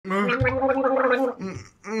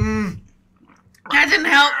didn't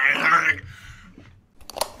help.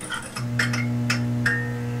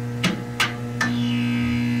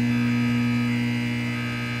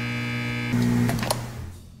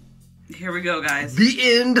 Here we go, guys. The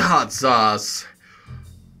end hot sauce.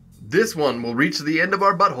 This one will reach the end of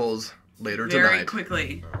our buttholes later tonight. Very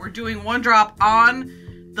quickly. We're doing 1 drop on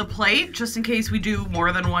the plate, just in case we do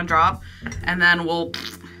more than 1 drop, and then we'll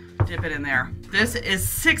dip it in there. This is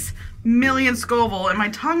 6 million Scoville, and my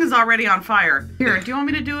tongue is already on fire. Here, do you want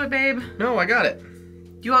me to do it, babe? No, I got it.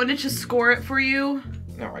 Do you want me to just score it for you?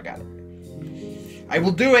 No, I got it. I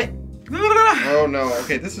will do it. Oh no,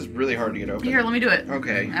 okay, this is really hard to get open. Here, let me do it.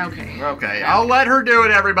 Okay. Okay. Okay, I'll let her do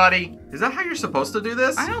it, everybody. Is that how you're supposed to do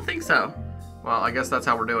this? I don't think so. Well, I guess that's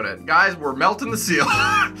how we're doing it. Guys, we're melting the seal.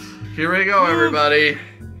 Here we go, everybody.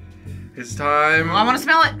 It's time. Well, I want to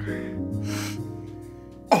smell it.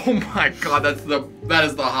 Oh my god, that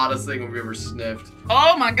is the hottest thing we've ever sniffed.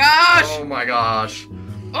 Oh my gosh. Oh my gosh.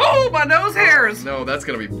 Oh, my nose hairs. No, that's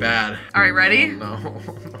gonna be bad. All right, ready? Oh, no.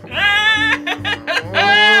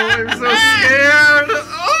 Oh, I'm so scared.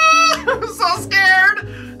 Oh, I'm so scared.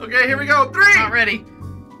 Okay, here we go. 3. Not ready.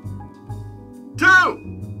 2.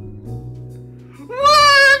 1.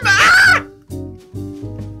 Ah!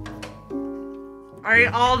 All right,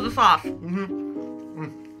 all of the sauce.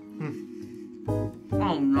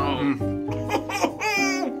 Oh no.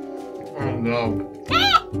 Oh no.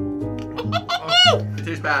 It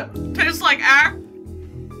tastes bad. Tastes like ass.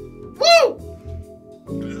 Woo!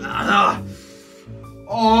 Oh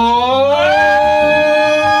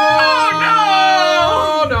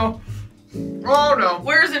no! Oh no!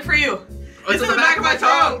 Where is it for you? It's in the back of my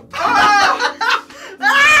tongue.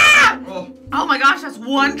 Oh my gosh, that's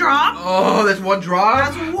 1 drop? Oh, that's 1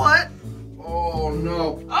 drop? That's what? Oh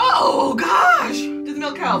no. Oh gosh! Did the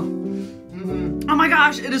milk help? Oh my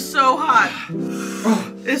gosh, it is so hot.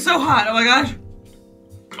 It's so hot, oh my gosh.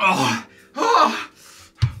 Oh,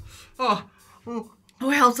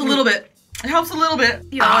 it helps a little bit. It helps a little bit.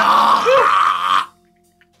 You know what?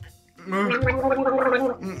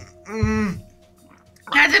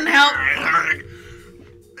 That didn't help.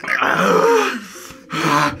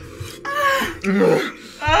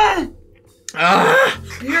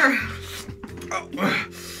 Here.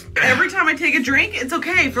 Every time I take a drink, it's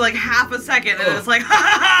okay for like half a second, and it's like, ha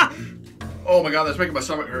ha ha! Oh my god, that's making my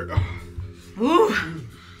stomach hurt. Ooh.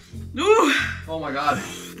 Ooh. Oh my god.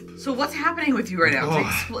 So what's happening with you right now?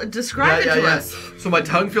 Describe it to us. So my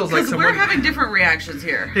tongue feels like someone... Because we're having different reactions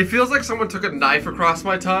here. It feels like someone took a knife across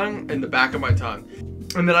my tongue and the back of my tongue.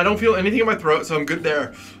 And then I don't feel anything in my throat, so I'm good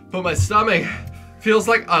there. But my stomach feels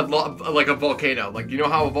like a volcano. Like, you know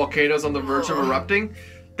how a volcano's on the verge of erupting?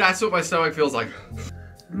 That's what my stomach feels like.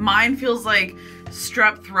 Mine feels like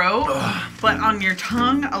strep throat, but on your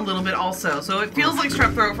tongue a little bit also. So it feels like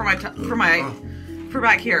strep throat for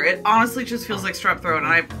back here. It honestly just feels like strep throat, and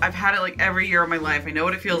I've had it like every year of my life. I know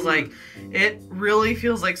what it feels like. It really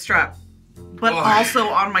feels like strep, but also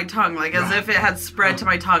on my tongue, like as if it had spread to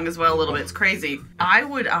my tongue as well a little bit. It's crazy. I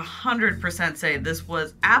would 100% say this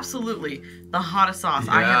was absolutely the hottest sauce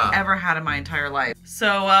I have ever had in my entire life.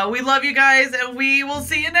 So we love you guys, and we will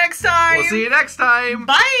see you next time. We'll see you next time.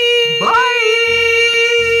 Bye. Bye.